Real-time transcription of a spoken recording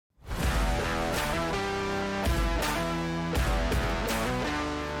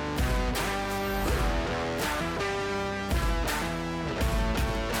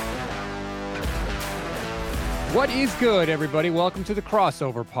What is good, everybody? Welcome to the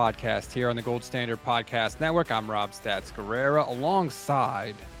Crossover Podcast here on the Gold Standard Podcast Network. I'm Rob Stats Guerrera,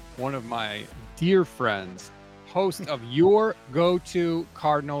 alongside one of my dear friends, host of your go-to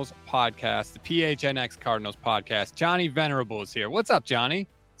Cardinals podcast, the PHNX Cardinals podcast. Johnny Venerable is here. What's up, Johnny?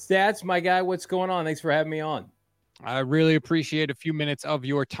 Stats, my guy, what's going on? Thanks for having me on. I really appreciate a few minutes of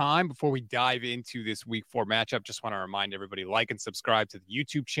your time. Before we dive into this Week 4 matchup, just want to remind everybody, like and subscribe to the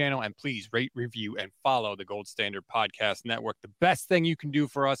YouTube channel, and please rate, review, and follow the Gold Standard Podcast Network. The best thing you can do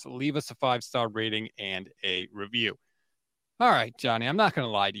for us, leave us a 5-star rating and a review. All right, Johnny, I'm not going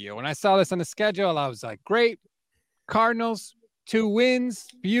to lie to you. When I saw this on the schedule, I was like, great, Cardinals, 2 wins,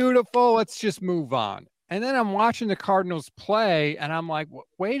 beautiful, let's just move on. And then I'm watching the Cardinals play, and I'm like,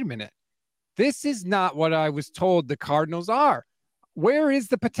 wait a minute. This is not what I was told the Cardinals are. Where is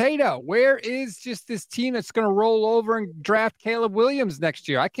the potato? Where is just this team that's going to roll over and draft Caleb Williams next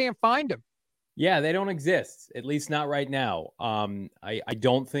year? I can't find him. Yeah, they don't exist, at least not right now. I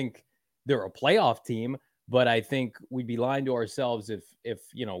don't think they're a playoff team, but I think we'd be lying to ourselves if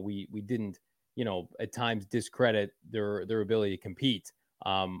we didn't, at times discredit their ability to compete.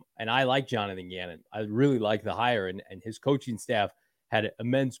 And I like Jonathan Gannon. I really like the hire, and his coaching staff had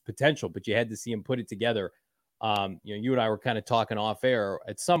immense potential, but you had to see him put it together. You and I were kind of talking off air.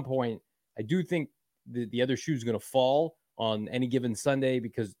 At some point, I do think the other shoe is going to fall on any given Sunday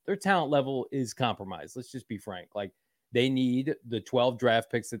because their talent level is compromised. Let's just be frank. Like, they need the 12 draft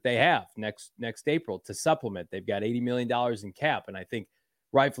picks that they have next April to supplement. They've got $80 million in cap, and I think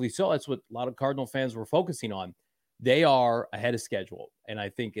rightfully so. That's what a lot of Cardinal fans were focusing on. They are ahead of schedule, and I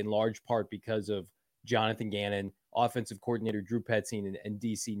think in large part because of Jonathan Gannon, offensive coordinator Drew Petzing, and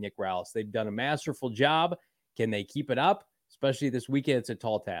DC Nick Rallis. They've done a masterful job. Can they keep it up? Especially this weekend, it's a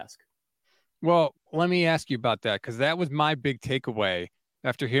tall task. Well, let me ask you about that, because that was my big takeaway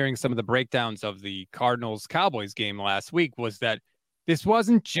after hearing some of the breakdowns of the Cardinals-Cowboys game last week, was that this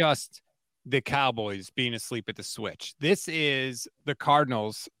wasn't just the Cowboys being asleep at the switch. This is the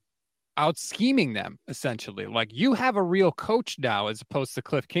Cardinals out scheming them, essentially. Like, you have a real coach now as opposed to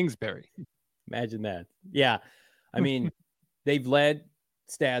Cliff Kingsbury. Imagine that. Yeah. I mean, they've led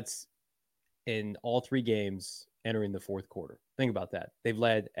Stats in all 3 games entering the fourth quarter. Think about that. They've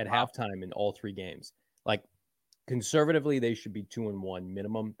led at halftime in all 3 games. Like, conservatively, they should be 2-1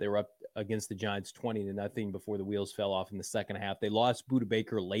 minimum. They were up against the Giants 20-0 before the wheels fell off in the second half. They lost Budda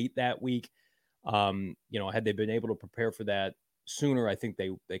Baker late that week. Had they been able to prepare for that sooner, I think they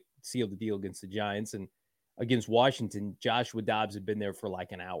sealed the deal against the Giants. And against Washington, Joshua Dobbs had been there for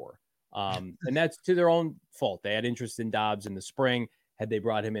like an hour. And that's to their own fault. They had interest in Dobbs in the spring. Had they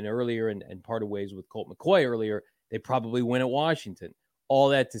brought him in earlier and parted ways with Colt McCoy earlier, they probably win at Washington. All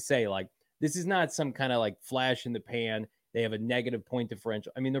that to say, like, this is not some kind of like flash in the pan. They have a negative point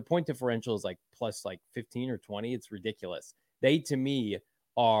differential. I mean, their point differential is like plus like 15 or 20. It's ridiculous. They, to me,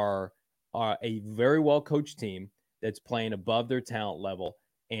 are a very well coached team that's playing above their talent level.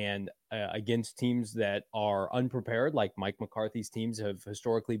 And against teams that are unprepared, like Mike McCarthy's teams have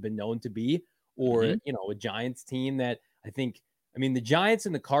historically been known to be, or, a Giants team that the Giants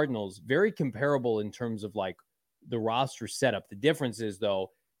and the Cardinals, very comparable in terms of like the roster setup. The difference is,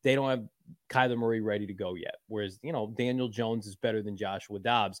 though, they don't have Kyler Murray ready to go yet. Whereas, Daniel Jones is better than Joshua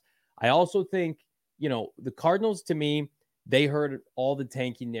Dobbs. I also think, the Cardinals, to me, they heard all the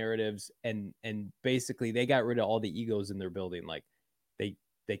tanking narratives and basically they got rid of all the egos in their building. Like,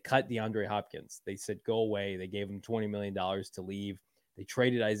 they cut DeAndre Hopkins. They said, go away. They gave him $20 million to leave. They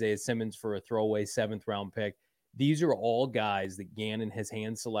traded Isaiah Simmons for a throwaway 7th-round pick. These are all guys that Gannon has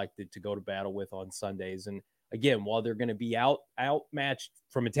hand-selected to go to battle with on Sundays. And again, while they're going to be outmatched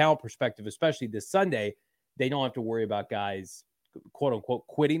from a talent perspective, especially this Sunday, they don't have to worry about guys, quote-unquote,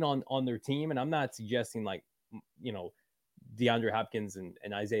 quitting on their team. And I'm not suggesting like, DeAndre Hopkins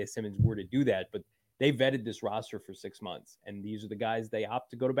and Isaiah Simmons were to do that, but they vetted this roster for 6 months, and these are the guys they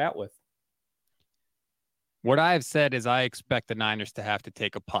opt to go to bat with. What I have said is I expect the Niners to have to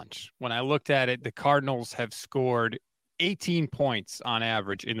take a punch. When I looked at it, the Cardinals have scored 18 points on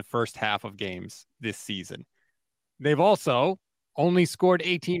average in the first half of games this season. They've also only scored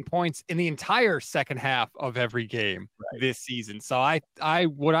 18 points in the entire second half of every game this season. So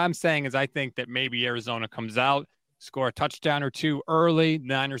what I'm saying is I think that maybe Arizona comes out, score a touchdown or 2 early.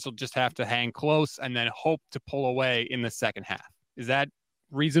 Niners will just have to hang close and then hope to pull away in the second half. Is that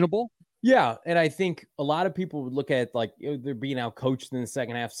reasonable? Yeah, and I think a lot of people would look at like they're being out coached in the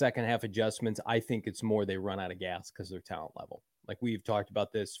second half adjustments. I think it's more they run out of gas because of their talent level. Like, we've talked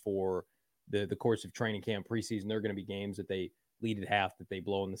about this for the course of training camp, preseason. There are going to be games that they lead at half that they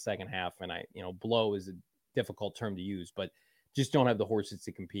blow in the second half. And blow is a difficult term to use, but just don't have the horses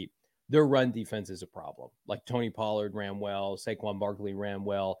to compete. their run defense is a problem. Like Tony Pollard ran well, Saquon Barkley ran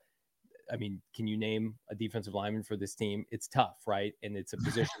well. I mean, can you name a defensive lineman for this team? It's tough, right? And it's a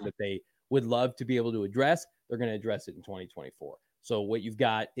position that they would love to be able to address. They're going to address it in 2024. So what you've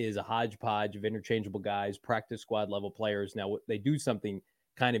got is a hodgepodge of interchangeable guys, practice squad level players. Now they do something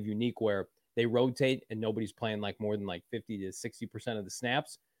kind of unique where they rotate and nobody's playing like more than like 50 to 60% of the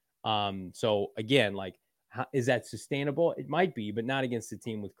snaps. So again, like, is that sustainable? It might be, but not against a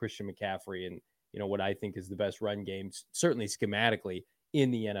team with Christian McCaffrey and, what I think is the best run game, certainly schematically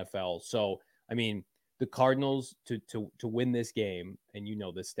in the NFL. So, I mean, the Cardinals to win this game, and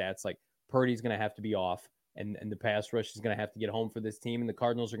the stats, like Purdy's going to have to be off, and the pass rush is going to have to get home for this team, and the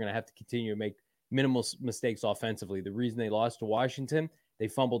Cardinals are going to have to continue to make minimal mistakes offensively. The reason they lost to Washington, they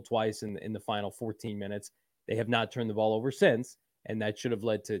fumbled twice in the final 14 minutes. They have not turned the ball over since, and that should have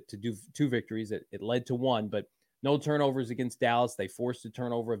led to two victories. It led to one, but no turnovers against Dallas. They forced a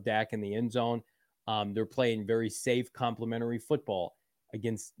turnover of Dak in the end zone. They're playing very safe, complementary football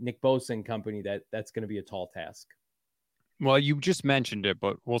against Nick Bosa and company. That's going to be a tall task. Well, you just mentioned it,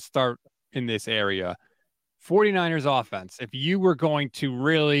 but we'll start in this area. 49ers offense, if you were going to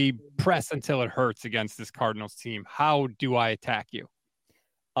really press until it hurts against this Cardinals team, how do I attack you?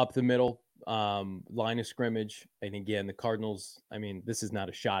 Up the middle, line of scrimmage. And again, the Cardinals, I mean, this is not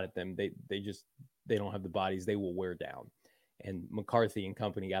a shot at them. They don't have the bodies. They will wear down. And McCarthy and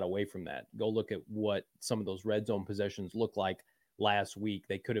company got away from that. Go look at what some of those red zone possessions look like last week.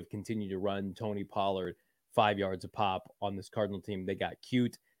 They could have continued to run Tony Pollard 5 yards a pop on this Cardinal team. They got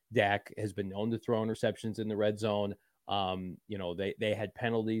cute. Dak has been known to throw interceptions in the red zone. They had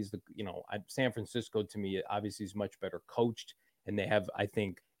penalties. San Francisco, to me, obviously is much better coached, and they have, I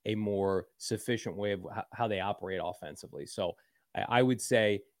think, a more sufficient way of how they operate offensively. So I would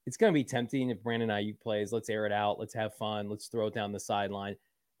say it's going to be tempting if Brandon Ayuk plays. Let's air it out. Let's have fun. Let's throw it down the sideline.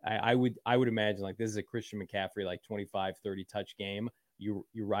 I would imagine like this is a Christian McCaffrey like 25, 30 touch game. You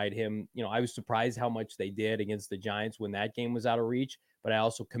ride him. I was surprised how much they did against the Giants when that game was out of reach, but I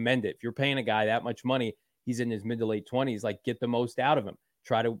also commend it. If you're paying a guy that much money, he's in his mid to late 20s, like get the most out of him.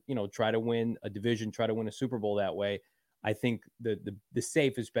 Try to win a division, try to win a Super Bowl that way. I think the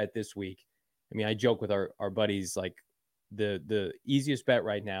safest bet this week, I mean, I joke with our buddies, like the easiest bet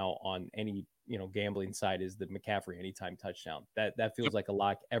right now on any, gambling side is the McCaffrey anytime touchdown. That feels like a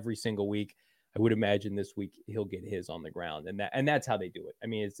lock every single week. I would imagine this week he'll get his on the ground, and that's how they do it. I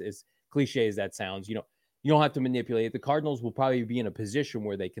mean, it's as cliche as that sounds. You don't have to manipulate it. The Cardinals will probably be in a position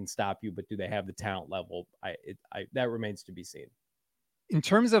where they can stop you, but do they have the talent level? That remains to be seen. In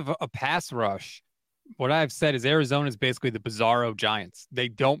terms of a pass rush, what I've said is Arizona is basically the bizarro Giants. They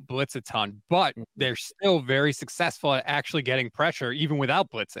don't blitz a ton, but they're still very successful at actually getting pressure, even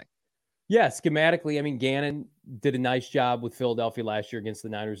without blitzing. Yeah, schematically, I mean, Gannon did a nice job with Philadelphia last year against the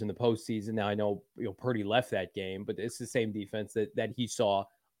Niners in the postseason. Now I know Purdy left that game, but it's the same defense that he saw.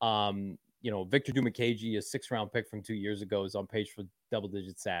 Victor Dimukeje, a 6th-round pick from 2 years ago, is on pace for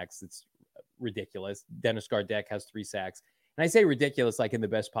double-digit sacks. It's ridiculous. Dennis Gardeck has 3 sacks. And I say ridiculous like in the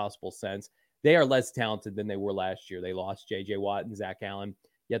best possible sense. They are less talented than they were last year. They lost J.J. Watt and Zach Allen,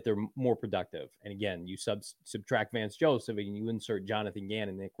 yet they're more productive. And again, you subtract Vance Joseph and you insert Jonathan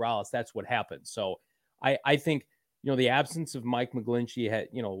Gannon, Nick Rallis. That's what happens. So I think, the absence of Mike McGlinchey had,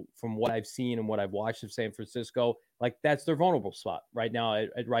 from what I've seen and what I've watched of San Francisco, like that's their vulnerable spot right now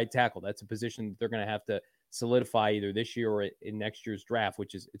at right tackle. That's a position that they're going to have to solidify either this year or in next year's draft,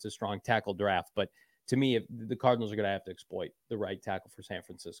 it's a strong tackle draft. But to me, if the Cardinals are going to have to exploit the right tackle for San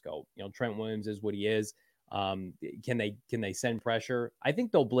Francisco. Trent Williams is what he is. Can they send pressure? I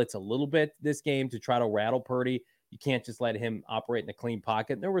think they'll blitz a little bit this game to try to rattle Purdy. You can't just let him operate in a clean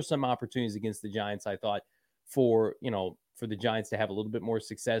pocket. There were some opportunities against the Giants, I thought, for the Giants to have a little bit more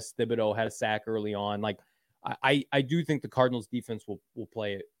success. Thibodeau had a sack early on. Like I do think the Cardinals defense will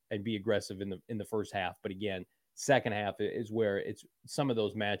play it and be aggressive in the first half. But again, second half is where it's some of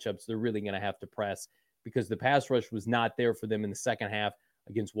those matchups they're really going to have to press because the pass rush was not there for them in the second half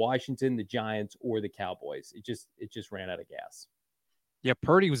against Washington, the Giants, or the Cowboys. It just ran out of gas. Yeah,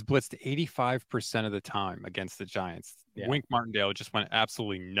 Purdy was blitzed 85% of the time against the Giants. Yeah. Wink Martindale just went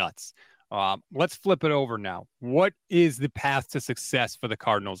absolutely nuts. Let's flip it over now. What is the path to success for the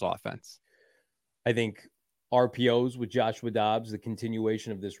Cardinals offense? I think RPOs with Joshua Dobbs, the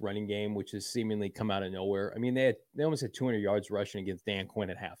continuation of this running game, which has seemingly come out of nowhere. I mean, they almost had 200 yards rushing against Dan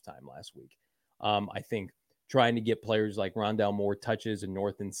Quinn at halftime last week. I think trying to get players like Rondale Moore touches in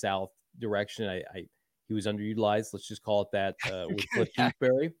north and south direction. He was underutilized. Let's just call it that with Cliff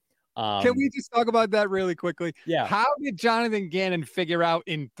Kingsbury. Can we just talk about that really quickly? Yeah. How did Jonathan Gannon figure out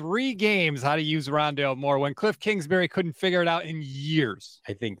in 3 games how to use Rondale Moore when Cliff Kingsbury couldn't figure it out in years?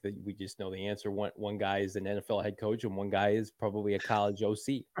 I think that we just know the answer. One guy is an NFL head coach and one guy is probably a college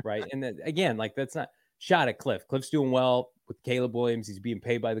OC, right? And then, again, like, that's not shot at Cliff. Cliff's doing well with Caleb Williams. He's being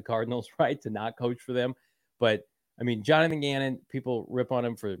paid by the Cardinals, right, to not coach for them. But I mean, Jonathan Gannon, people rip on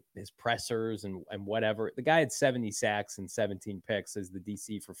him for his pressers and whatever. The guy had 70 sacks and 17 picks as the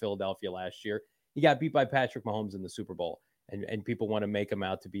DC for Philadelphia last year. He got beat by Patrick Mahomes in the Super Bowl, and people want to make him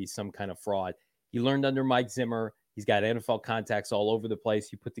out to be some kind of fraud. He learned under Mike Zimmer. He's got NFL contacts all over the place.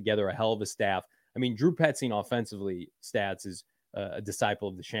 He put together a hell of a staff. I mean, Drew Petzing offensively stats is a disciple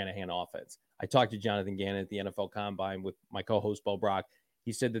of the Shanahan offense. I talked to Jonathan Gannon at the NFL Combine with my co-host, Bo Brock.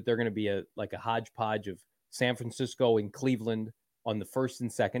 He said that they're going to be a hodgepodge of San Francisco and Cleveland on the first and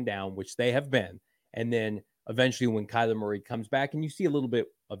second down, which they have been. And then eventually when Kyler Murray comes back, and you see a little bit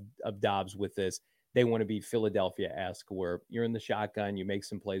of Dobbs with this, they want to be Philadelphia-esque, where you're in the shotgun, you make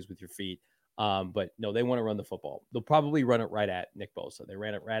some plays with your feet. But no, they want to run the football. They'll probably run it right at Nick Bosa. They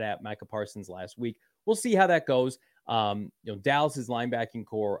ran it right at Micah Parsons last week. We'll see how that goes. Dallas's linebacking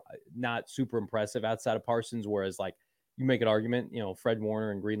core, not super impressive outside of Parsons, whereas, like, you make an argument, Fred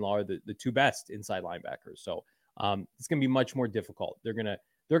Warner and Greenlaw are the 2 best inside linebackers. So it's going to be much more difficult. They're going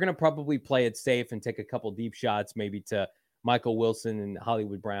to probably play it safe and take a couple deep shots, maybe to Michael Wilson and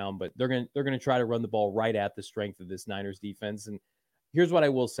Hollywood Brown, but they're going to try to run the ball right at the strength of this Niners defense. And here's what I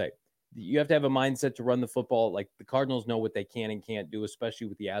will say. You have to have a mindset to run the football. Like, the Cardinals know what they can and can't do, especially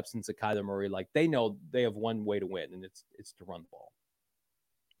with the absence of Kyler Murray. Like, they know they have one way to win, and it's to run the ball.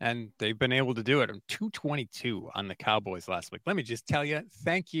 And they've been able to do it. 222 on the Cowboys last week. Let me just tell you,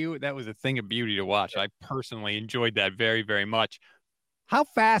 thank you. That was a thing of beauty to watch. I personally enjoyed that very, very much. How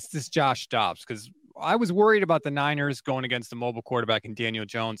fast is Josh Dobbs? Because I was worried about the Niners going against the mobile quarterback and Daniel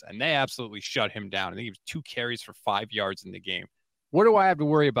Jones, and they absolutely shut him down. I think he was 2 carries for 5 yards in the game. What do I have to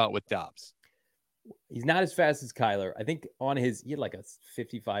worry about with Dobbs? He's not as fast as Kyler. I think he had like a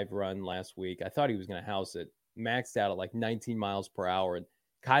 55 run last week. I thought he was going to house it. Maxed out at like 19 miles per hour. And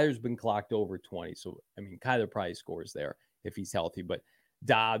Kyler's been clocked over 20. So, I mean, Kyler probably scores there if he's healthy. But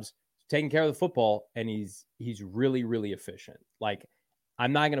Dobbs taking care of the football, and he's really, really efficient. Like,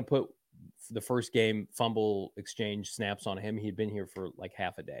 I'm not going to put the first game fumble exchange snaps on him. He'd been here for like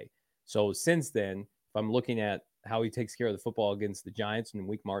half a day. So since then, if I'm looking at how he takes care of the football against the Giants and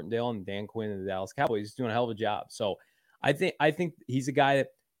Wake Martindale and Dan Quinn and the Dallas Cowboys, he's doing a hell of a job. So I think he's a guy that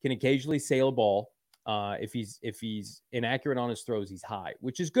can occasionally sail a ball. If he's inaccurate on his throws, he's high,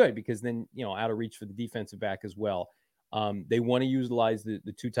 which is good because then, out of reach for the defensive back as well. They want to utilize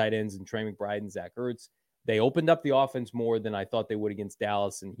the 2 tight ends and Trey McBride and Zach Ertz. They opened up the offense more than I thought they would against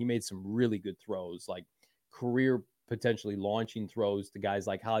Dallas, and he made some really good throws, like career potentially launching throws to guys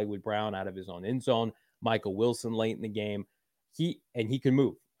like Hollywood Brown out of his own end zone, Michael Wilson late in the game. He can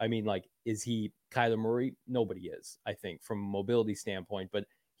move. I mean, like, is he Kyler Murray? Nobody is, I think, from a mobility standpoint, but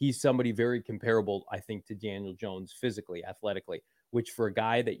he's somebody very comparable, I think, to Daniel Jones physically, athletically, which for a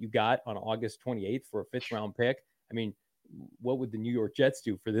guy that you got on August 28th for a 5th round pick, I mean, what would the New York Jets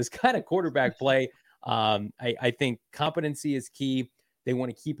do for this kind of quarterback play? I think competency is key. They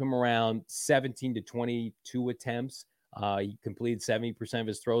want to keep him around 17 to 22 attempts. He completed 70% of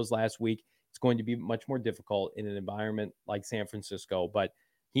his throws last week. It's going to be much more difficult in an environment like San Francisco, but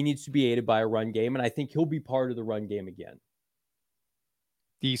he needs to be aided by a run game, and I think he'll be part of the run game again.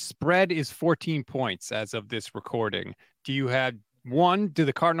 The spread is 14 points as of this recording. Do you have, 1, do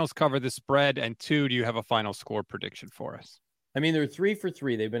the Cardinals cover the spread? And 2, do you have a final score prediction for us? I mean, they're 3 for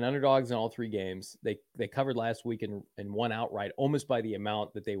 3. They've been underdogs in all 3 games. They covered last week and won outright, almost by the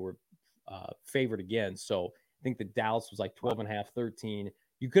amount that they were favored against. So I think that Dallas was like 12.5, 13.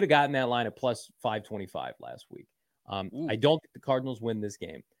 You could have gotten that line at plus 525 last week. I don't think the Cardinals win this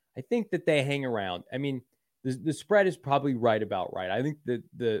game. I think that they hang around. I mean, the spread is probably right about right. I think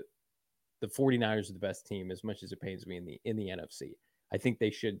the 49ers are the best team, as much as it pains me in the NFC. I think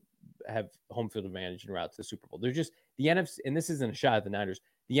they should have home field advantage en route to the Super Bowl. They're just the NFC, and this isn't a shot at the Niners.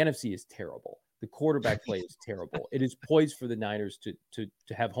 The NFC is terrible. The quarterback play is terrible. It is poised for the Niners to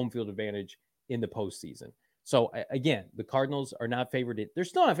have home field advantage in the postseason. So again, the Cardinals are not favored. They're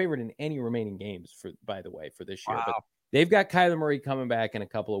still not favored in any remaining games by the way, for this year. Wow. But they've got Kyler Murray coming back in a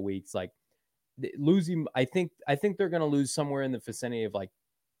couple of weeks. Like, losing, I think they're going to lose somewhere in the vicinity of like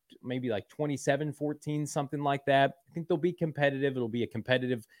maybe like 27-14, something like that. I think they'll be competitive. It'll be a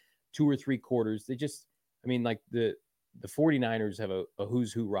competitive 2 or 3 quarters. They just, I mean, like the 49ers have a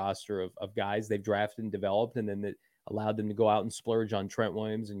who's who roster of guys they've drafted and developed, and then that allowed them to go out and splurge on Trent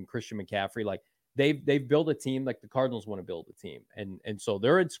Williams and Christian McCaffrey. Like, they've built a team like the Cardinals want to build a team. And so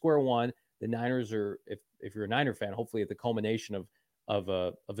they're at square one. The Niners are, if you're a Niner fan, hopefully at the culmination of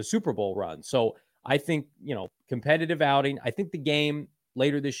a Super Bowl run. So I think, competitive outing. I think the game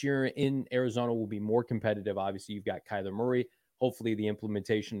later this year in Arizona will be more competitive. Obviously, you've got Kyler Murray. Hopefully the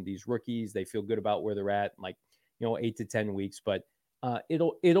implementation of these rookies, they feel good about where they're at, like, 8 to 10 weeks. But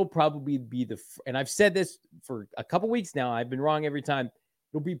it'll probably be and I've said this for a couple weeks now. I've been wrong every time.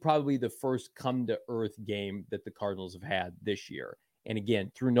 It'll be probably the first come to earth game that the Cardinals have had this year. And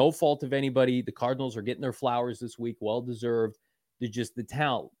again, through no fault of anybody, the Cardinals are getting their flowers this week, well deserved. The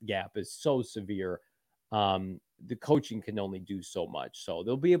talent gap is so severe. The coaching can only do so much. So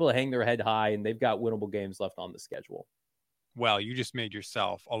they'll be able to hang their head high, and they've got winnable games left on the schedule. Well, you just made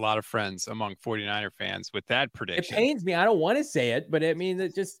yourself a lot of friends among 49er fans with that prediction. It pains me. I don't want to say it, but I mean,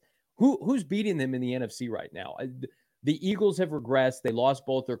 it just who's beating them in the NFC right now? The Eagles have regressed. They lost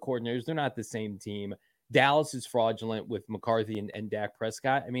both their coordinators. They're not the same team. Dallas is fraudulent with McCarthy and Dak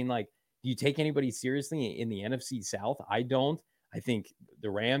Prescott. I mean, like, do you take anybody seriously in the NFC South? I don't. I think the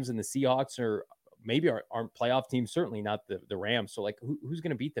Rams and the Seahawks aren't playoff teams, certainly not the Rams. So, like, who's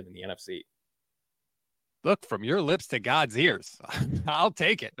going to beat them in the NFC? Look, from your lips to God's ears. I'll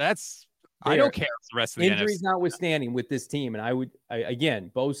take it. I don't care if the rest of the injuries NFC. Notwithstanding with this team. And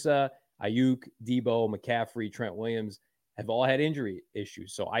again, Bosa, Ayuk, Debo, McCaffrey, Trent Williams have all had injury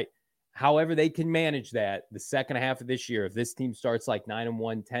issues. So however they can manage that the second half of this year, if this team starts like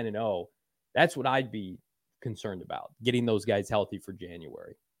 9-1, 10-0, that's what I'd be concerned about, getting those guys healthy for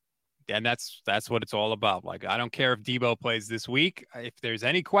January. And that's what it's all about. Like, I don't care if Debo plays this week. If there's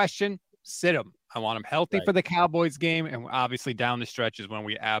any question, sit him. I want him healthy for the Cowboys game. And obviously down the stretch is when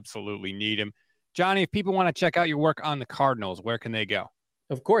we absolutely need him. Johnny, if people want to check out your work on the Cardinals, where can they go?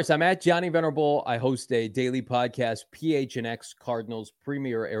 Of course, I'm at Johnny Venerable. I host a daily podcast, PHNX Cardinals,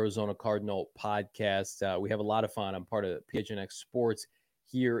 premier Arizona Cardinal podcast. We have a lot of fun. I'm part of PHNX Sports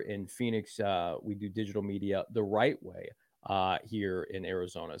here in Phoenix. We do digital media the right way here in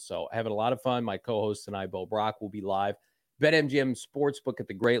Arizona. So having a lot of fun. My co-host and I, Bo Brock, will be live. BetMGM Sportsbook at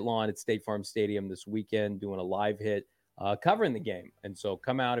the Great Lawn at State Farm Stadium this weekend, doing a live hit covering the game. And so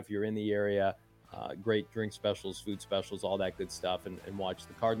come out if you're in the area. Great drink specials, food specials, all that good stuff, and watch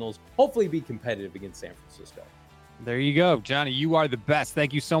the Cardinals hopefully be competitive against San Francisco. There you go. Johnny, you are the best.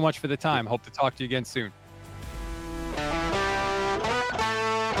 Thank you so much for the time. Hope to talk to you again soon.